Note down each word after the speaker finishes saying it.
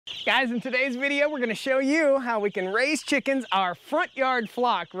Guys, in today's video, we're gonna show you how we can raise chickens, our front yard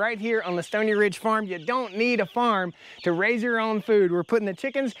flock right here on the Stoney Ridge farm. You don't need a farm to raise your own food. We're putting the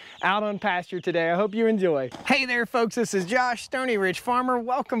chickens out on pasture today. I hope you enjoy. Hey there, folks, this is Josh, Stoney Ridge farmer.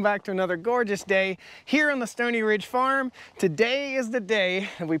 Welcome back to another gorgeous day here on the Stoney Ridge farm. Today is the day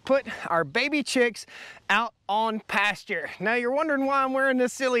that we put our baby chicks out on pasture. Now you're wondering why I'm wearing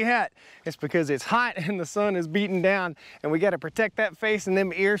this silly hat. It's because it's hot and the sun is beating down and we got to protect that face and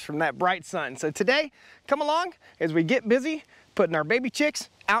them ears from that bright sun. So today, come along as we get busy putting our baby chicks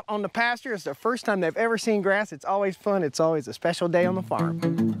out on the pasture. It's the first time they've ever seen grass. It's always fun. It's always a special day on the farm.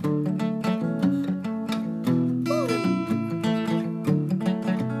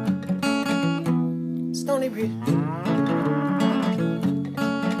 Stoney Ridge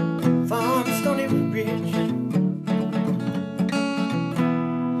farm, Stoney Ridge,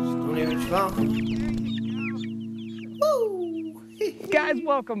 Stoney Ridge farm. Guys,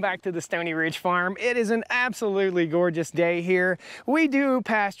 welcome back to the Stoney Ridge farm. It is an absolutely gorgeous day here. We do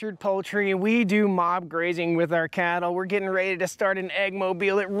pastured poultry, we do mob grazing with our cattle. We're getting ready to start an egg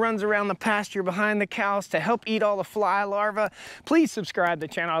mobile. It runs around the pasture behind the cows to help eat all the fly larvae. Please subscribe to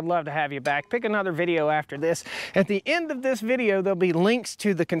the channel. I'd love to have you back. Pick another video after this. At the end of this video, there'll be links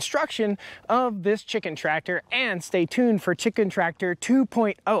to the construction of this chicken tractor, and stay tuned for Chicken Tractor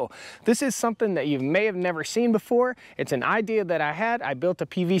 2.0. This is something that you may have never seen before. It's an idea that I had. I built a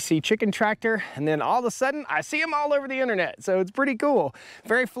PVC chicken tractor, and then all of a sudden I see them all over the internet. So it's pretty cool,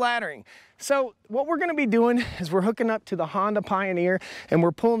 very flattering. So what we're gonna be doing is we're hooking up to the Honda Pioneer and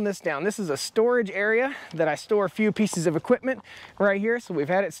we're pulling this down. This is a storage area that I store a few pieces of equipment right here. So we've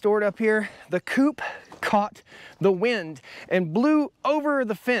had it stored up here. The coop caught the wind and blew over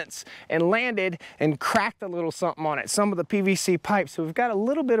the fence and landed and cracked a little something on it, some of the PVC pipes. So we've got a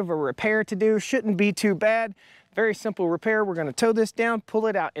little bit of a repair to do. Shouldn't be too bad. Very simple repair. We're gonna tow this down, pull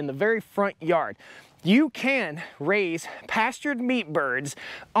it out in the very front yard. You can raise pastured meat birds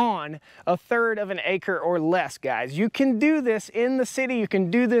on 1/3 of an acre or less, guys. You can do this in the city. You can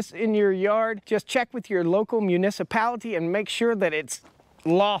do this in your yard. Just check with your local municipality and make sure that it's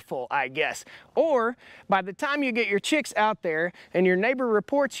lawful, I guess. Or by the time you get your chicks out there and your neighbor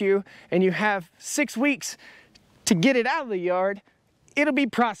reports you and you have 6 weeks to get it out of the yard, it'll be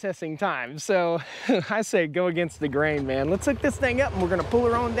processing time. So I say go against the grain, man. Let's hook this thing up and we're gonna pull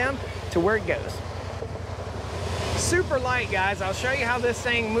her on down to where it goes. Super light, guys. I'll show you how this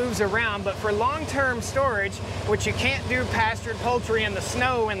thing moves around, but for long-term storage, which you can't do pastured poultry in the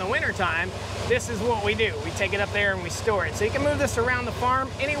snow in the wintertime, this is what we do. We take it up there and we store it. So you can move this around the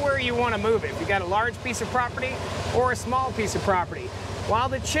farm anywhere you want to move it. If you got a large piece of property or a small piece of property. While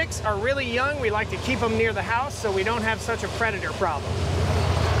the chicks are really young, we like to keep them near the house so we don't have such a predator problem.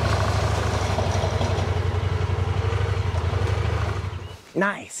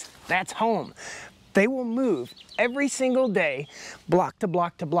 Nice, that's home. They will move every single day, block to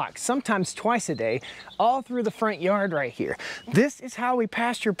block to block, sometimes twice a day, all through the front yard right here. This is how we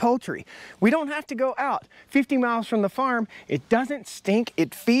pasture poultry. We don't have to go out 50 miles from the farm. It doesn't stink.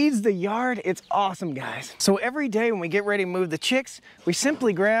 It feeds the yard. It's awesome, guys. So every day when we get ready to move the chicks, we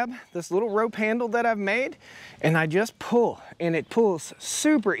simply grab this little rope handle that I've made and I just pull, and it pulls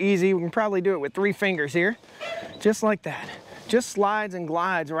super easy. We can probably do it with 3 fingers here, just like that. Just slides and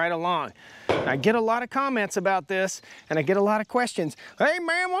glides right along. I get a lot of comments about this and I get a lot of questions. Hey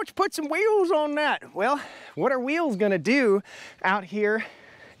man, why don't you put some wheels on that? Well, what are wheels gonna do out here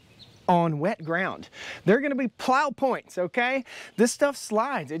on wet ground? They're gonna be plow points, okay? This stuff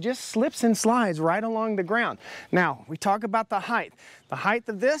slides. It just slips and slides right along the ground. Now, we talk about the height. The height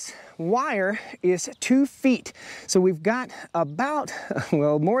of this wire is 2 feet. So we've got about,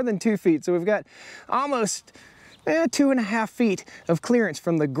 well, more than 2 feet. So we've got almost 2.5 feet of clearance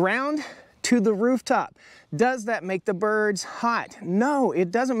from the ground to the rooftop. Does that make the birds hot? No,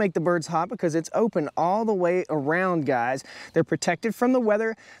 it doesn't make the birds hot because it's open all the way around, guys. They're protected from the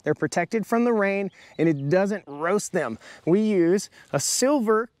weather, they're protected from the rain, and it doesn't roast them. We use a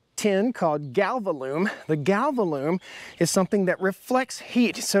silver tin called Galvalume. The Galvalume is something that reflects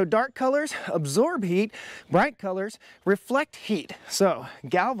heat. So dark colors absorb heat, bright colors reflect heat. So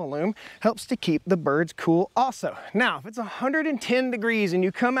Galvalume helps to keep the birds cool also. Now, if it's 110 degrees and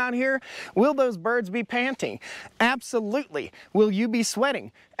you come out here, will those birds be panting? Absolutely. Will you be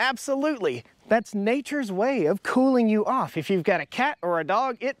sweating? Absolutely. That's nature's way of cooling you off. If you've got a cat or a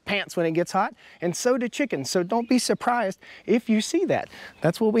dog, it pants when it gets hot, and so do chickens. So don't be surprised if you see that.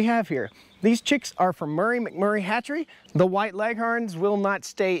 That's what we have here. These chicks are from Murray McMurray Hatchery. The white leghorns will not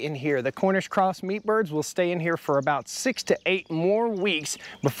stay in here. The Cornish cross meat birds will stay in here for about 6 to 8 more weeks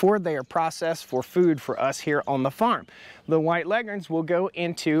before they are processed for food for us here on the farm. The white leghorns will go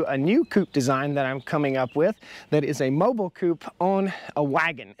into a new coop design that I'm coming up with that is a mobile coop on a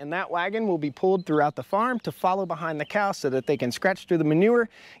wagon. And that wagon will be pulled throughout the farm to follow behind the cows so that they can scratch through the manure,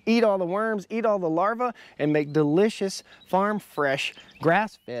 eat all the worms, eat all the larvae, and make delicious farm fresh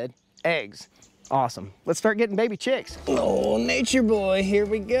grass-fed eggs. Awesome. Let's start getting baby chicks. Oh, nature boy, here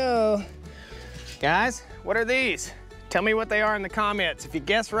we go. Guys, what are these? Tell me what they are in the comments. If you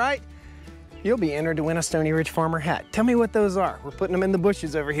guess right, you'll be entered to win a Stoney Ridge Farmer hat. Tell me what those are. We're putting them in the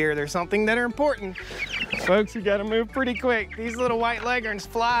bushes over here. There's something that are important. Folks, we gotta move pretty quick. These little white leghorns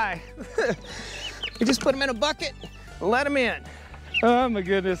fly. You just put them in a bucket and let them in. Oh my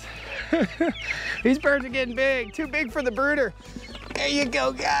goodness. These birds are getting big, too big for the brooder. There you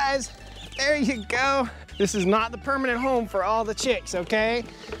go, guys. There you go. This is not the permanent home for all the chicks, okay?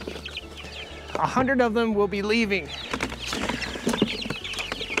 100 of them will be leaving.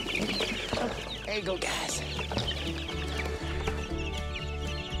 There you go, guys.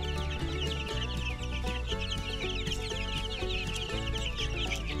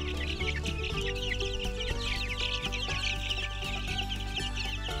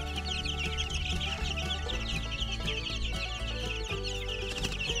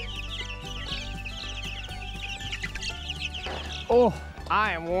 Oh,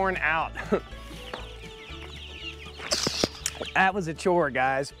 I am worn out. That was a chore,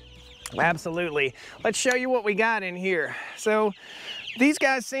 guys. Absolutely. Let's show you what we got in here. So these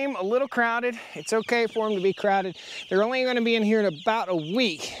guys seem a little crowded. It's okay for them to be crowded. They're only going to be in here in about a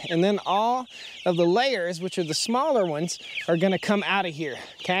week, and then all of the layers, which are the smaller ones, are going to come out of here,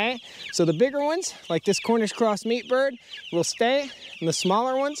 okay? So the bigger ones, like this Cornish cross meat bird, will stay, and the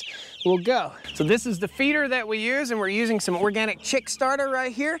smaller ones will go. So this is the feeder that we use, and we're using some organic chick starter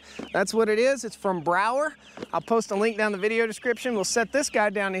right here. That's what it is. It's from Brower. I'll post a link down in the video description. We'll set this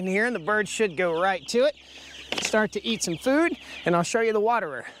guy down in here, and the birds should go right to it. Start to eat some food, and I'll show you the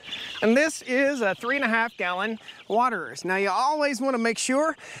waterer. And this is a 3.5 gallon waterers. Now you always want to make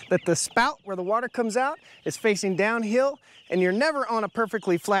sure that the spout where the water comes out is facing downhill, and you're never on a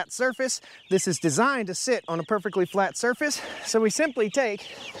perfectly flat surface. This is designed to sit on a perfectly flat surface, so we simply take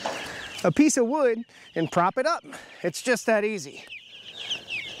a piece of wood and prop it up. It's just that easy.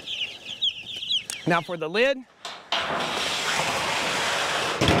 Now for the lid,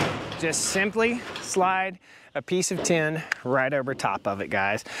 just simply slide a piece of tin right over top of it,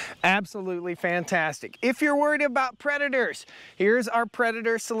 guys. Absolutely fantastic. If you're worried about predators, here's our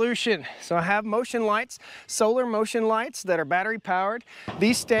predator solution. So I have motion lights, solar motion lights that are battery powered.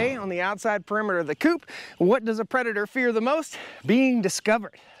 These stay on the outside perimeter of the coop. What does a predator fear the most? Being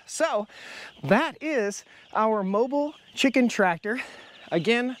discovered. So that is our mobile chicken tractor.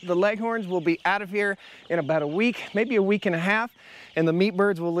 Again, the leghorns will be out of here in about a week, maybe a week and a half, and the meat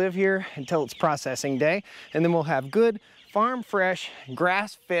birds will live here until it's processing day. And then we'll have good, farm fresh,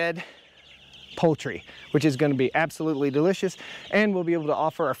 grass-fed poultry, which is going to be absolutely delicious. And we'll be able to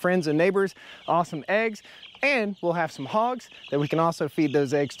offer our friends and neighbors awesome eggs. And we'll have some hogs that we can also feed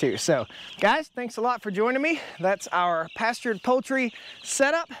those eggs to. So guys, thanks a lot for joining me. That's our pastured poultry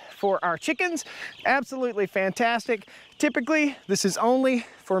setup for our chickens. Absolutely fantastic. Typically, this is only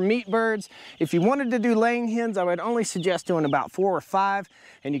for meat birds. If you wanted to do laying hens, I would only suggest doing about 4 or 5,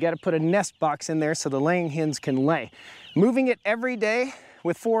 and you got to put a nest box in there so the laying hens can lay. Moving it every day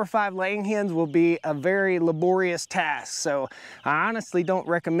with 4 or 5 laying hens will be a very laborious task. So I honestly don't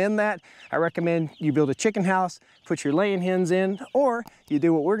recommend that. I recommend you build a chicken house, put your laying hens in, or you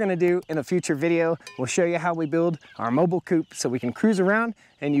do what we're gonna do in a future video. We'll show you how we build our mobile coop so we can cruise around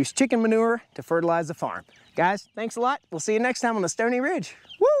and use chicken manure to fertilize the farm. Guys, thanks a lot. We'll see you next time on the Stoney Ridge.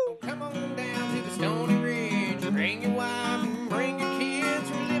 Woo! Come on down to the Stoney Ridge. Bring your wife and bring your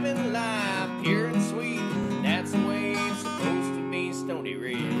kids. We're living life pure and sweet. That's the way it's supposed to be, Stoney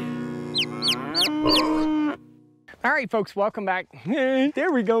Ridge. All right, folks, welcome back.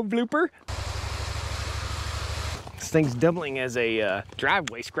 There we go, blooper. This thing's doubling as a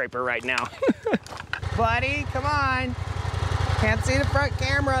driveway scraper right now. Buddy, come on. Can't see the front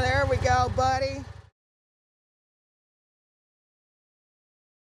camera. There we go, buddy.